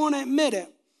really want to admit it,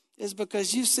 is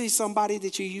because you see somebody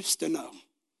that you used to know.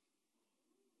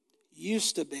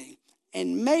 Used to be.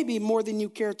 And maybe more than you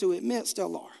care to admit,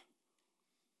 still are.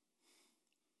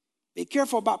 Be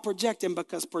careful about projecting,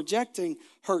 because projecting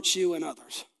hurts you and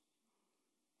others.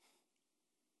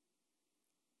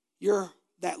 You're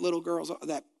that little girl's,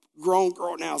 that grown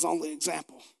girl now is only an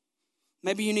example.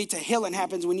 Maybe you need to healing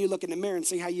happens when you look in the mirror and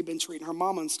see how you've been treating her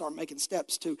mama and start making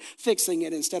steps to fixing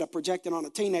it instead of projecting on a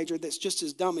teenager that's just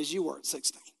as dumb as you were at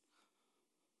 16.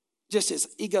 Just as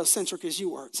egocentric as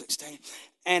you were at 16.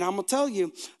 And I'm going to tell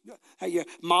you, hey,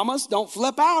 mamas, don't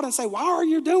flip out and say, why are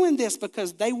you doing this?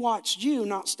 Because they watched you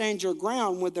not stand your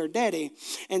ground with their daddy.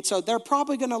 And so they're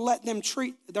probably going to let him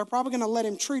treat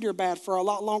her bad for a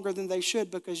lot longer than they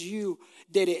should, because you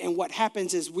did it. And what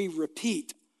happens is we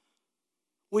repeat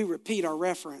our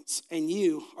reference, and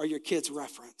you are your kid's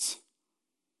reference.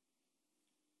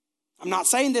 I'm not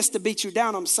saying this to beat you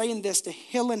down. I'm saying this to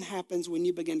healing happens when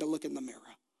you begin to look in the mirror.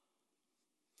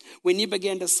 When you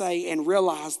begin to say and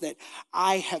realize that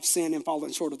I have sinned and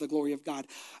fallen short of the glory of God.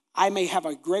 I may have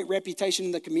a great reputation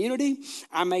in the community.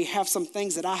 I may have some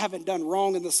things that I haven't done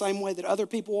wrong in the same way that other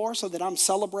people are, so that I'm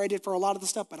celebrated for a lot of the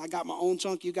stuff, but I got my own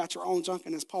junk, you got your own junk.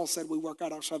 And as Paul said, we work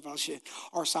out our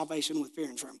salvation with fear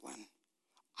and trembling.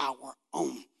 Our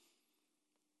own.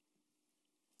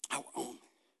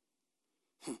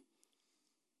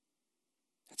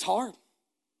 It's hard.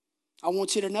 I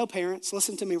want you to know, parents,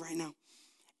 listen to me right now.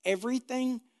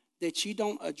 Everything that you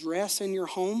don't address in your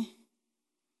home,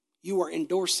 you are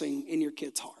endorsing in your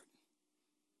kid's heart.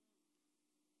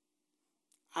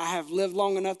 I have lived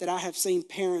long enough that I have seen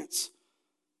parents,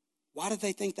 why do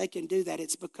they think they can do that?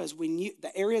 It's because when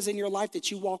the areas in your life that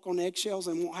you walk on eggshells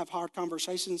and won't have hard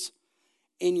conversations,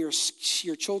 in your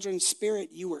children's spirit,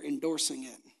 you are endorsing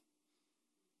it.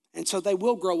 And so they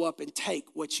will grow up and take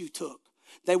what you took.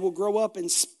 They will grow up and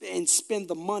spend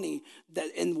the money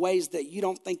in ways that you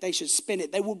don't think they should spend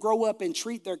it. They will grow up and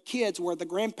treat their kids where the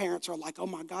grandparents are like, oh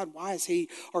my God, why is he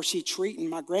or she treating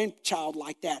my grandchild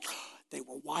like that? They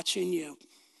were watching you.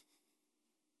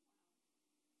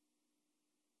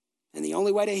 And the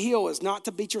only way to heal is not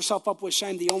to beat yourself up with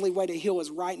shame. The only way to heal is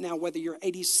right now, whether you're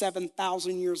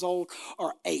 87,000 years old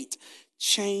or 8.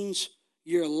 Change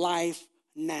your life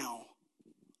now.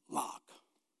 Lock.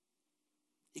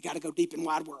 You got to go deep and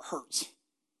wide where it hurts.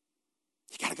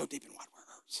 You got to go deep and wide where it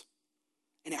hurts.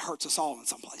 And it hurts us all in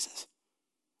some places,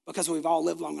 because we've all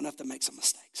lived long enough to make some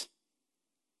mistakes.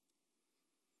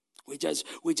 We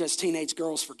judge teenage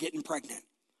girls for getting pregnant.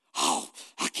 Oh,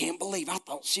 I can't believe, I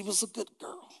thought she was a good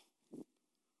girl.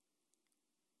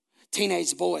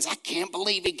 Teenage boys, I can't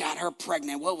believe he got her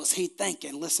pregnant. What was he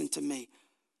thinking? Listen to me.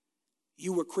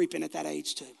 You were creeping at that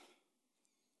age too.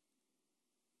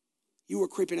 You were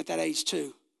creeping at that age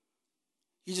too.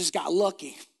 You just got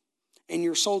lucky and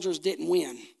your soldiers didn't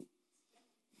win.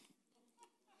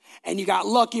 And you got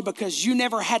lucky because you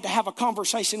never had to have a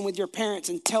conversation with your parents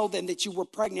and tell them that you were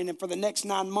pregnant. And for the next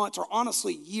 9 months, or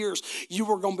honestly years, you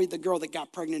were going to be the girl that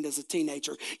got pregnant as a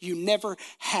teenager. You never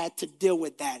had to deal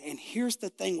with that. And here's the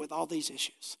thing with all these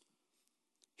issues.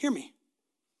 Hear me.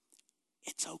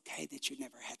 It's okay that you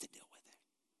never had to deal with it.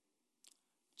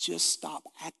 Just stop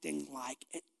acting like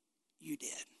you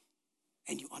did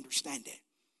and you understand it.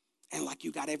 And like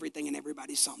you got everything and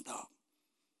everybody summed up.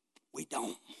 We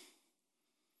don't.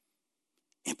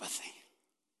 Empathy.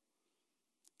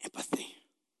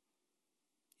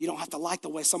 You don't have to like the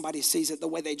way somebody sees it, the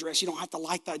way they dress. You don't have to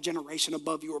like that generation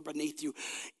above you or beneath you.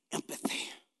 Empathy.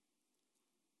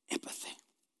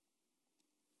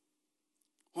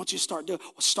 Once you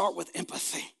start with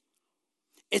empathy.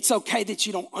 It's okay that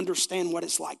you don't understand what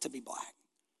it's like to be black.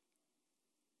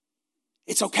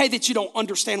 It's okay that you don't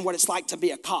understand what it's like to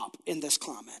be a cop in this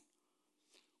climate.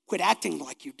 Quit acting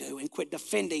like you do and quit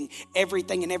defending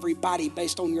everything and everybody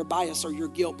based on your bias or your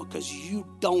guilt, because you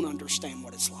don't understand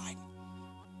what it's like.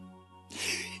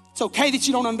 It's okay that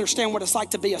you don't understand what it's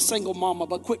like to be a single mama,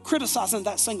 but quit criticizing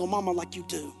that single mama like you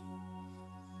do.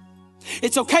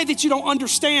 It's okay that you don't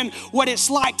understand what it's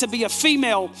like to be a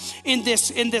female in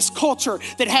this culture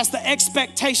that has the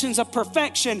expectations of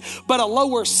perfection but a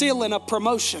lower ceiling of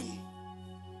promotion.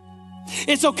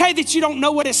 It's okay that you don't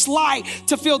know what it's like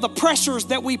to feel the pressures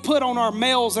that we put on our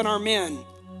males and our men.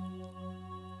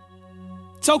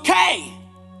 It's okay.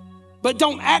 But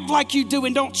don't act like you do,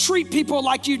 and don't treat people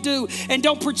like you do, and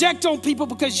don't project on people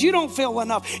because you don't feel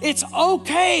enough. It's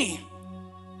okay.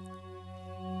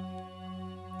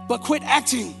 But quit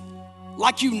acting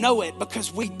like you know it,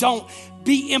 because we don't.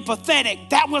 Be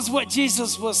empathetic. That was what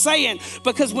Jesus was saying,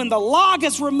 because when the log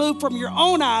is removed from your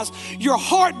own eyes, your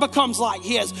heart becomes like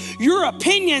his. Your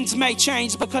opinions may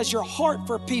change because your heart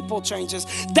for people changes.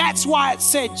 That's why it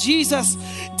said Jesus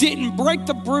didn't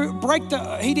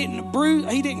he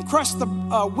didn't crush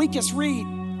the weakest reed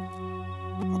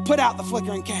or put out the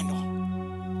flickering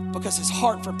candle, because his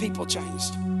heart for people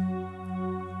changed.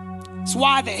 It's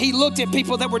why that he looked at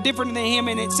people that were different than him,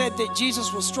 and it said that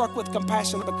Jesus was struck with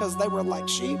compassion because they were like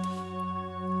sheep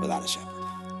without a shepherd.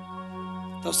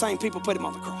 Those same people put him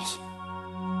on the cross.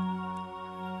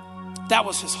 That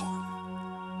was his heart.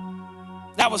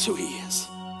 That was who he is.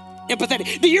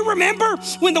 Empathetic. Do you remember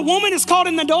when the woman is caught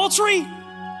in adultery?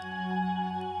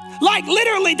 Like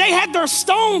literally they had their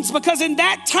stones, because in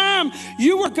that time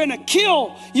you were going to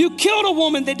kill. You killed a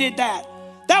woman that did that.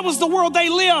 That was the world they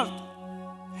lived.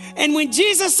 And when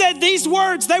Jesus said these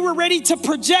words, they were ready to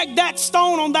project that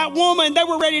stone on that woman. They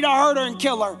were ready to hurt her and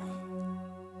kill her.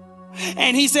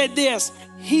 And he said this,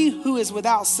 he who is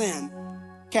without sin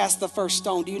cast the first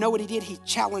stone. Do you know what he did? He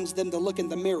challenged them to look in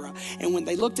the mirror. And when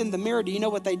they looked in the mirror, do you know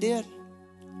what they did?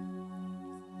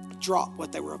 Drop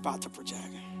what they were about to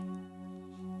project.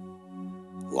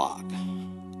 Log.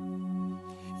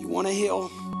 You want to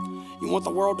heal? You want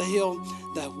the world to heal?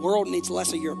 The world needs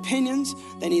less of your opinions.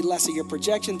 They need less of your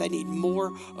projection. They need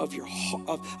more of your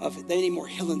they need more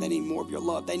healing. They need more of your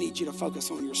love. They need you to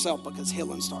focus on yourself, because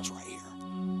healing starts right here.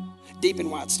 Deep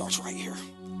and wide starts right here.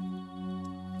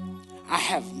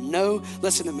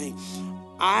 Listen to me.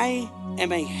 I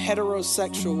am a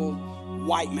heterosexual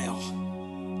white male.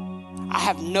 I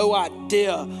have no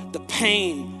idea the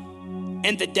pain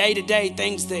and the day-to-day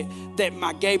things that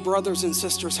my gay brothers and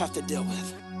sisters have to deal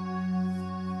with.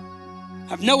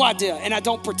 I have no idea, and I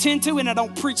don't pretend to, and I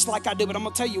don't preach like I do, but I'm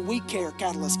going to tell you, we care.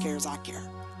 Catalyst cares. I care.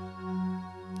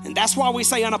 And that's why we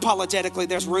say unapologetically,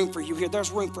 there's room for you here. There's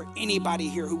room for anybody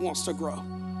here who wants to grow.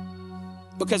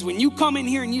 Because when you come in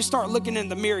here and you start looking in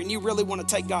the mirror and you really want to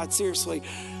take God seriously,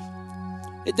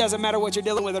 it doesn't matter what you're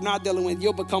dealing with or not dealing with.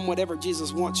 You'll become whatever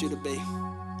Jesus wants you to be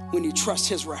when you trust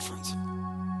his reference.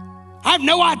 I have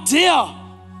no idea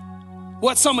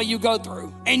what some of you go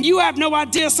through, and you have no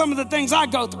idea some of the things I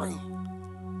go through.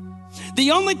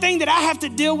 The only thing that I have to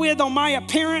deal with on my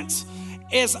appearance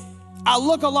is I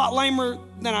look a lot lamer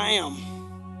than I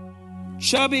am.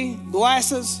 Chubby,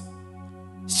 glasses,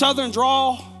 southern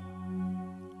drawl.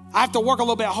 I have to work a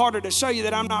little bit harder to show you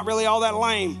that I'm not really all that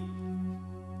lame.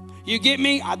 You get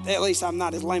me? At least I'm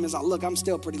not as lame as I look. I'm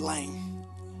still pretty lame.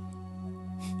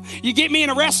 You get me in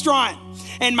a restaurant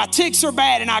and my tics are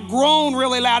bad and I groan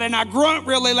really loud and I grunt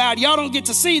really loud. Y'all don't get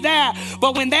to see that.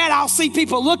 But when I'll see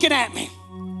people looking at me.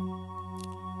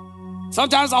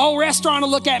 Sometimes the whole restaurant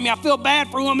will look at me. I feel bad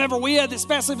for whomever with,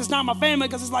 especially if it's not my family,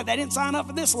 because it's like they didn't sign up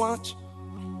for this lunch.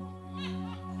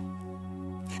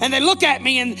 And they look at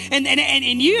me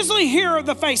and usually here are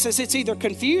the faces. It's either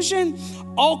confusion,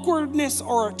 awkwardness,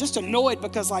 or just annoyed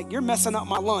because like you're messing up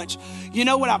my lunch. You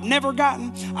know what I've never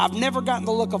gotten? I've never gotten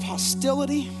the look of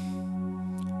hostility,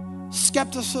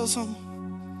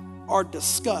 skepticism, or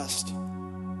disgust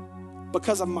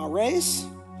because of my race,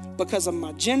 because of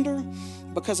my gender,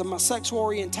 because of my sexual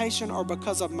orientation, or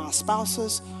because of my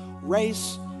spouse's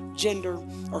race, gender,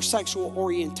 or sexual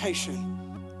orientation.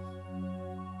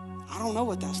 I don't know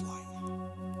what that's like.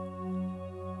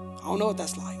 I don't know what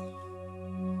that's like.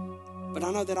 But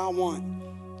I know that I want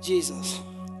Jesus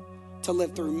to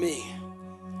live through me.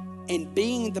 And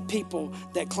being the people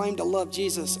that claim to love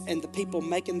Jesus and the people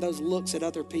making those looks at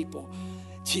other people,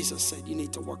 Jesus said you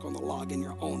need to work on the log in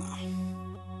your own eye.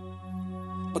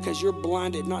 Because you're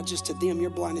blinded not just to them, you're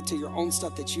blinded to your own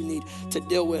stuff that you need to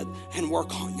deal with and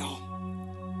work on, y'all.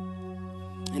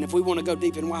 And if we want to go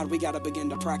deep and wide, we got to begin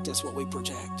to practice what we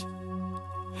project.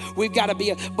 We've got to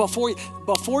be,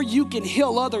 before you can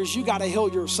heal others, you got to heal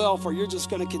yourself, or you're just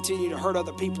going to continue to hurt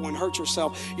other people and hurt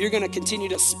yourself. You're going to continue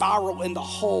to spiral in the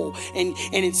hole. And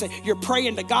you're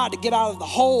praying to God to get out of the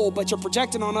hole, but you're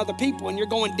projecting on other people and you're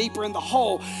going deeper in the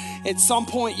hole. At some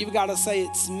point, you've got to say,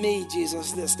 it's me,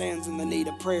 Jesus, that stands in the need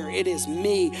of prayer. It is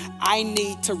me. I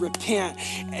need to repent.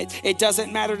 It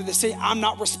doesn't matter to the city. I'm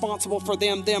not responsible for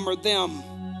them, or them.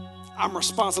 I'm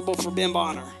responsible for Ben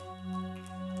Bonner.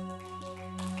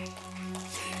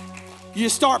 You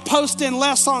start posting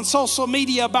less on social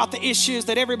media about the issues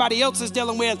that everybody else is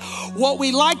dealing with. What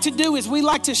we like to do is we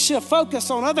like to shift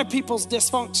focus on other people's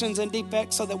dysfunctions and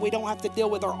defects so that we don't have to deal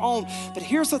with our own. But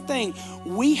here's the thing.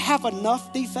 We have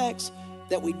enough defects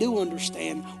that we do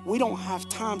understand. We don't have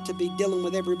time to be dealing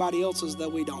with everybody else's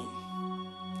that we don't.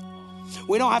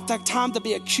 We don't have time to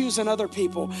be accusing other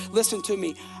people. Listen to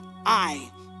me. I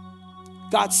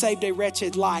God saved a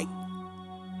wretched like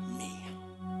me.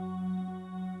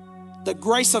 The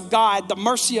grace of God, the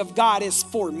mercy of God is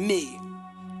for me.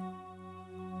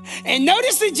 And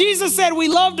notice that Jesus said, we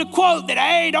love to quote that,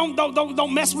 hey,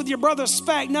 don't mess with your brother's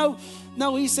speck. No,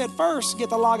 he said, first, get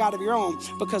the log out of your own.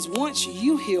 Because once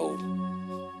you heal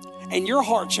and your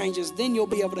heart changes, then you'll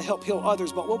be able to help heal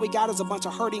others. But what we got is a bunch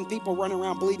of hurting people running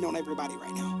around bleeding on everybody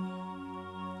right now.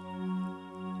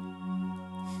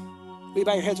 Will you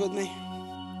bow your heads with me?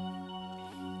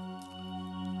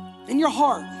 In your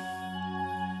heart,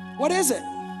 what is it?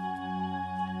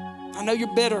 I know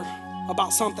you're bitter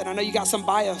about something. I know you got some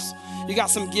bias. You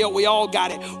got some guilt. We all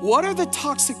got it. What are the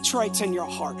toxic traits in your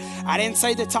heart? I didn't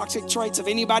say the toxic traits of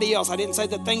anybody else. I didn't say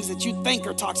the things that you think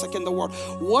are toxic in the world.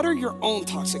 What are your own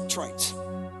toxic traits?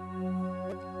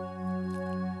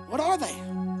 What are they?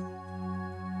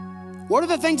 What are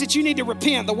the things that you need to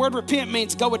repent? The word repent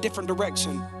means go a different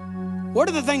direction. What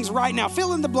are the things right now?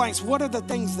 Fill in the blanks. What are the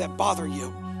things that bother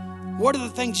you? What are the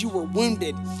things you were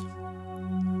wounded?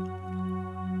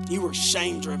 You were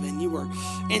shame-driven. You were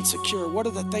insecure. What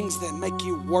are the things that make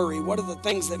you worry? What are the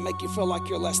things that make you feel like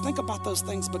you're less? Think about those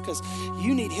things because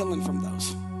you need healing from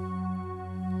those.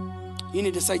 You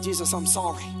need to say, Jesus, I'm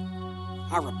sorry.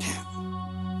 I repent.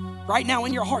 Right now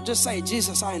in your heart, just say,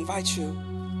 Jesus, I invite you.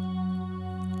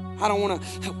 I don't want to.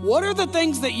 What are the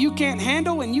things that you can't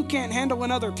handle and you can't handle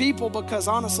in other people? Because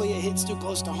honestly, it hits too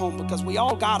close to home because we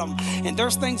all got them. And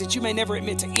there's things that you may never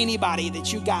admit to anybody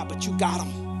that you got, but you got them.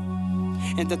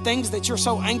 And the things that you're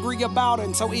so angry about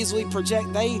and so easily project,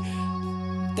 you're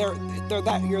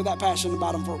that passionate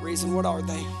about them for a reason. What are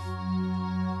they?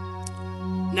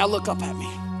 Now look up at me.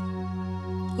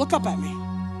 Look up at me.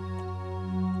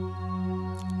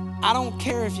 I don't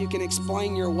care if you can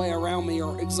explain your way around me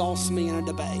or exhaust me in a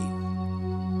debate.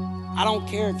 I don't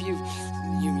care if you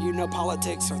know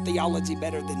politics or theology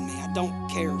better than me. I don't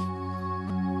care.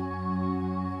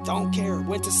 Don't care.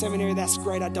 Went to seminary, that's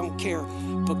great. I don't care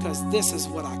because this is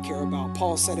what I care about.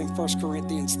 Paul said in 1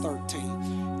 Corinthians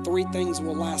 13, 3 things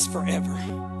will last forever.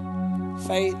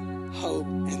 Faith, hope,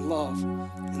 and love.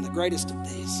 And the greatest of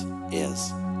these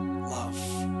is love.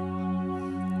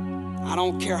 I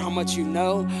don't care how much you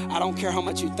know. I don't care how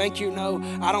much you think you know.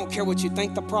 I don't care what you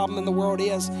think the problem in the world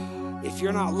is. If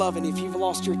you're not loving, if you've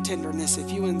lost your tenderness,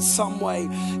 if you in some way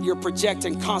you're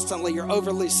projecting constantly, you're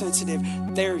overly sensitive,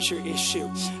 there's your issue.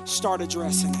 Start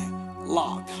addressing it.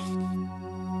 Log.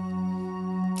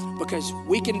 Because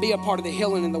we can be a part of the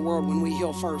healing in the world when we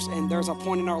heal first. And there's a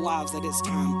point in our lives that it's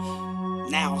time.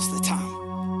 Now's the time.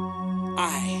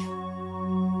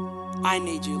 I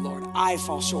need you, Lord. I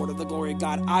fall short of the glory of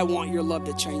God. I want your love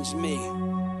to change me.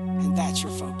 And that's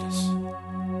your focus.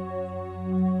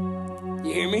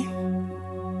 You hear me?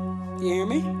 You hear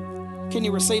me? Can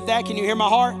you receive that? Can you hear my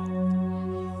heart?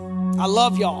 I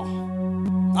love y'all.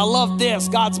 I love this.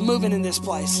 God's moving in this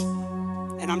place.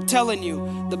 And I'm telling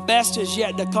you, the best is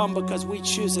yet to come because we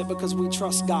choose it, because we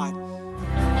trust God.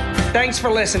 Thanks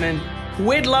for listening.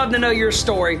 We'd love to know your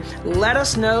story. Let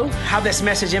us know how this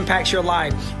message impacts your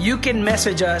life. You can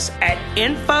message us at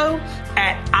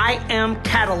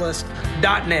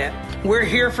info@iamcatalyst.net. We're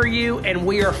here for you and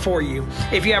we are for you.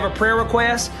 If you have a prayer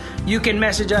request, you can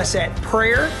message us at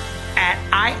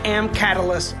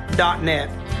prayer@iamcatalyst.net.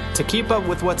 To keep up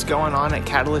with what's going on at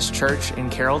Catalyst Church in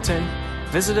Carrollton,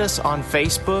 visit us on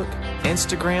Facebook,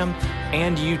 Instagram,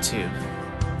 and YouTube.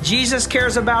 Jesus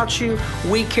cares about you,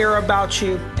 we care about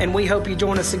you, and we hope you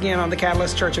join us again on the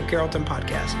Catalyst Church of Carrollton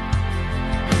podcast.